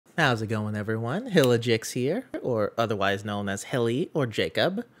How's it going, everyone? Hillajix here, or otherwise known as Hilly or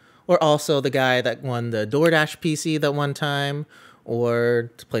Jacob, or also the guy that won the DoorDash PC that one time,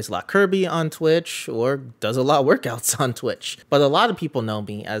 or plays a lot Kirby on Twitch, or does a lot of workouts on Twitch. But a lot of people know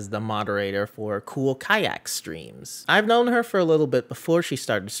me as the moderator for Cool Kayak streams. I've known her for a little bit before she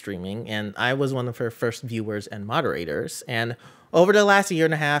started streaming, and I was one of her first viewers and moderators, and over the last year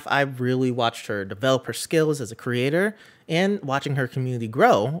and a half, I've really watched her develop her skills as a creator and watching her community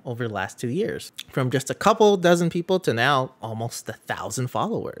grow over the last 2 years. From just a couple dozen people to now almost 1,000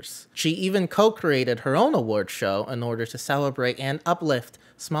 followers. She even co-created her own award show in order to celebrate and uplift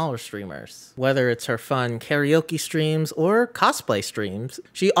smaller streamers. Whether it's her fun karaoke streams or cosplay streams,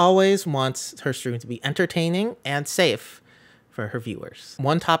 she always wants her stream to be entertaining and safe for her viewers.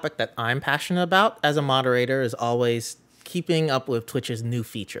 One topic that I'm passionate about as a moderator is always keeping up with Twitch's new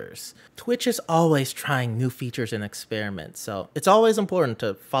features. Twitch is always trying new features and experiments, so it's always important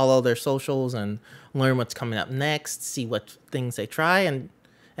to follow their socials and learn what's coming up next, see what things they try,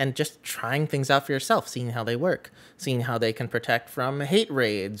 and just trying things out for yourself, seeing how they work, seeing how they can protect from hate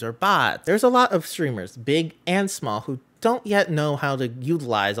raids or bots. There's a lot of streamers, big and small, who don't yet know how to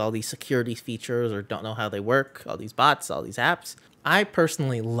utilize all these security features or don't know how they work, all these bots, all these apps. I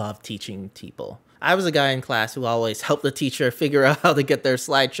personally love teaching people. I was a guy in class who always helped the teacher figure out how to get their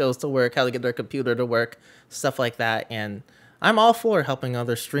slideshows to work, how to get their computer to work, stuff like that. And I'm all for helping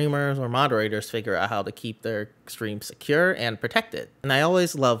other streamers or moderators figure out how to keep their stream secure and protected. And I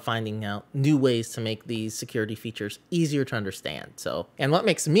always love finding out new ways to make these security features easier to understand. And what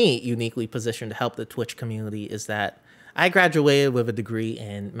makes me uniquely positioned to help the Twitch community is that I graduated with a degree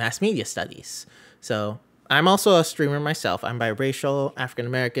in mass media studies. So I'm also a streamer myself. I'm biracial,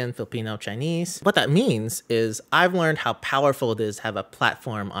 African-American, Filipino, Chinese. What that means is I've learned how powerful it is to have a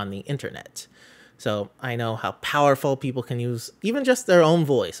platform on the internet. So I know how powerful people can use even just their own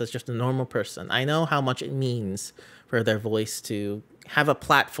voice as just a normal person. I know how much it means for their voice to have a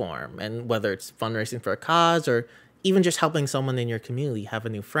platform, and whether it's fundraising for a cause or even just helping someone in your community have a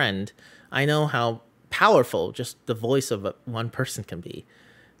new friend, I know how powerful just the voice of one person can be.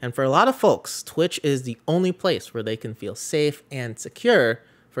 And for a lot of folks, Twitch is the only place where they can feel safe and secure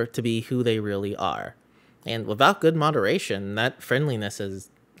for it to be who they really are. And without good moderation, that friendliness is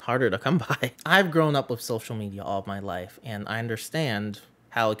harder to come by. I've grown up with social media all of my life, and I understand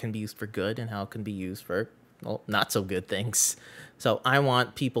how it can be used for good and how it can be used for, well, not so good things. So I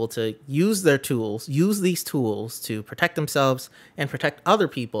want people to use their tools, use these tools to protect themselves and protect other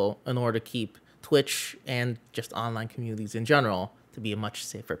people in order to keep Twitch and just online communities in general to be a much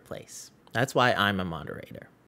safer place. That's why I'm a moderator.